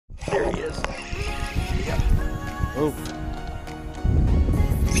Oh.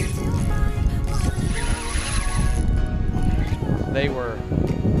 They were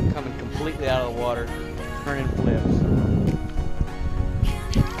coming completely out of the water, turning flips.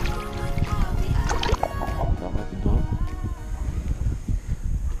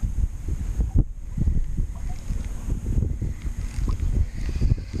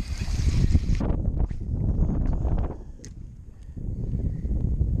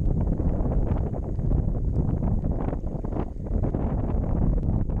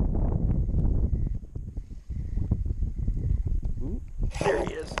 There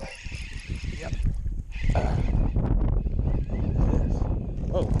he is. Yep.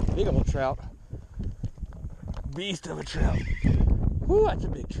 Oh, big old trout. Beast of a trout. Whoo, that's a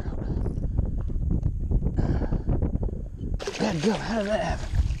big trout. Bad go, how did that happen?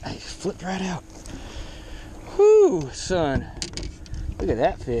 I just flipped right out. Whoo, son. Look at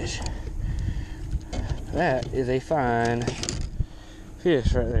that fish. That is a fine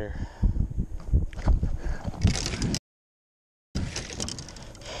fish right there.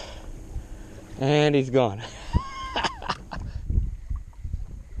 And he's gone.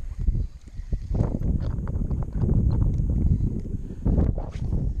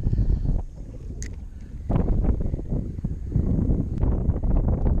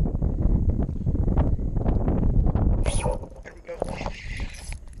 There we go.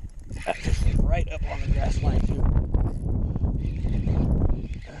 That fish was right up on the grass line too.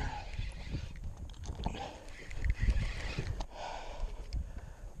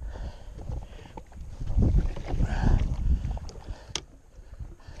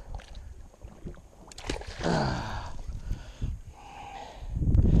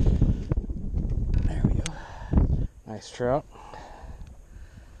 There we go. Nice trout.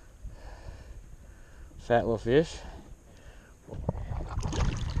 Fat little fish.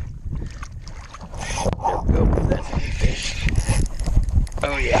 There we go. That's a good fish.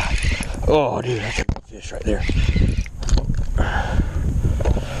 Oh yeah. Oh dude, that's a good fish right there.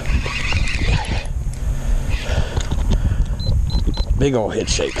 Big old head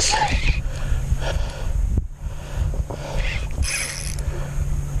shakes.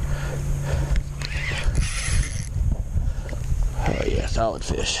 Oh yeah, solid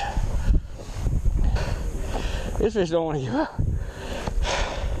fish. This fish don't want to give up.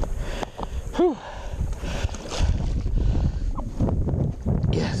 Whew.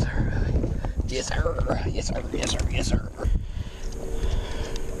 Yes sir. Yes sir. Yes sir. Yes sir. Yes sir.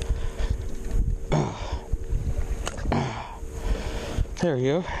 There we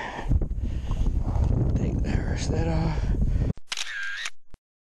go. Take the rest of that off.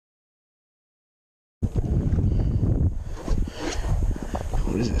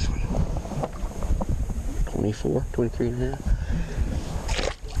 What is this one? 24, 23 and a half.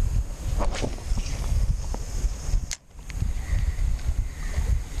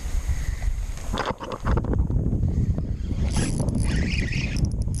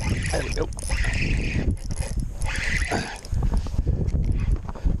 There we go.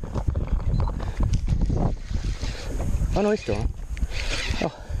 Oh no, he's still on.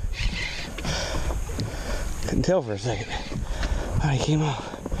 Oh. Couldn't tell for a second. Oh, he came off.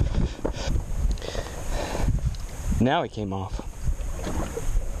 Now he came off.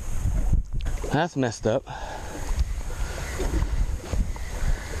 That's messed up.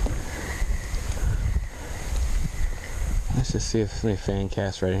 Let's just see if there's any fan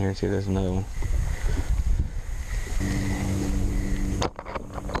casts right in here and see if there's another one.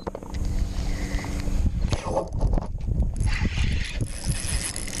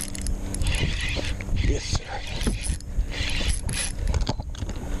 Yes, sir.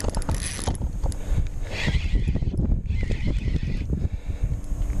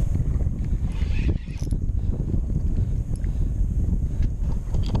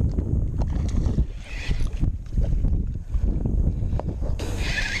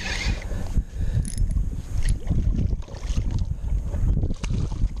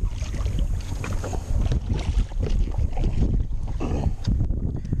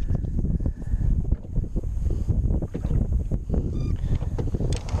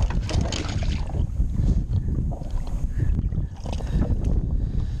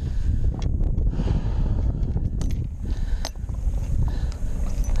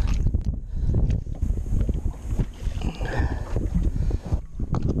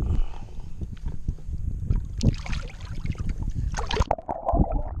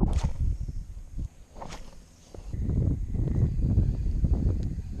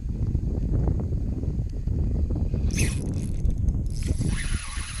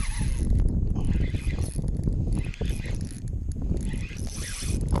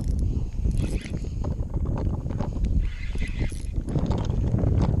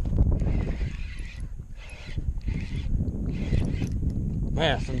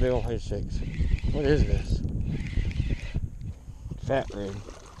 Man, some big old fish sticks. What is this? Fat rig.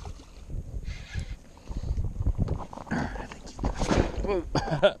 I think he's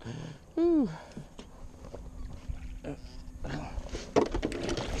got it. Woo.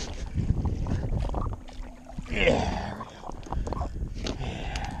 Yeah, there we go. Yeah.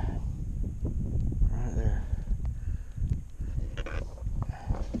 Right there.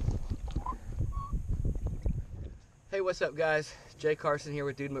 Hey, what's up, guys? Jay Carson here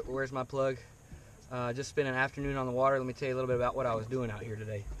with Dude Where's My Plug. Just spent an afternoon on the water. Let me tell you a little bit about what I was doing out here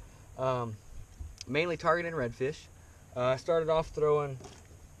today. Mainly targeting redfish. I started off throwing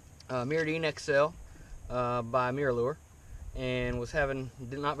Mirrodine XL by Mirrolure and was having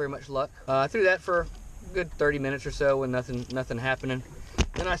not very much luck. I threw that for a good 30 minutes or so with nothing happening.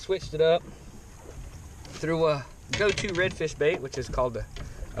 Then I switched it up, threw a go-to redfish bait, which is called the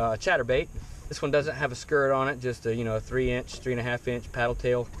chatterbait. This one doesn't have a skirt on it, just a 3-inch, 3.5-inch paddle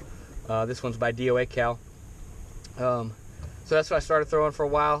tail. This one's by DOA Cal. So that's what I started throwing for a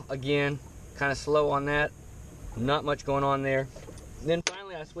while. Again, kind of slow on that. Not much going on there. Then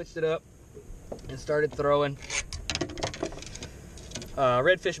finally I switched it up and started throwing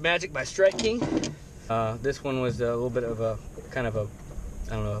Redfish Magic by Strike King. This one was a little bit of a kind of a,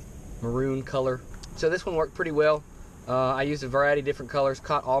 I don't know, maroon color. So this one worked pretty well. I used a variety of different colors,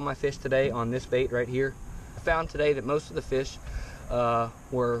 caught all my fish today on this bait right here. I found today that most of the fish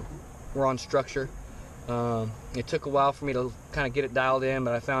were on structure. It took a while for me to kind of get it dialed in,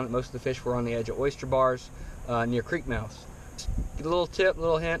 but I found that most of the fish were on the edge of oyster bars near creek mouths. A little tip, a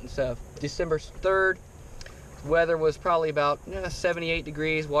little hint, it's December 3rd. Weather was probably about 78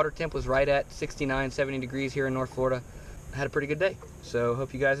 degrees. Water temp was right at 69, 70 degrees here in North Florida. I had a pretty good day, so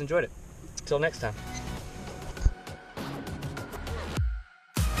hope you guys enjoyed it. Until next time.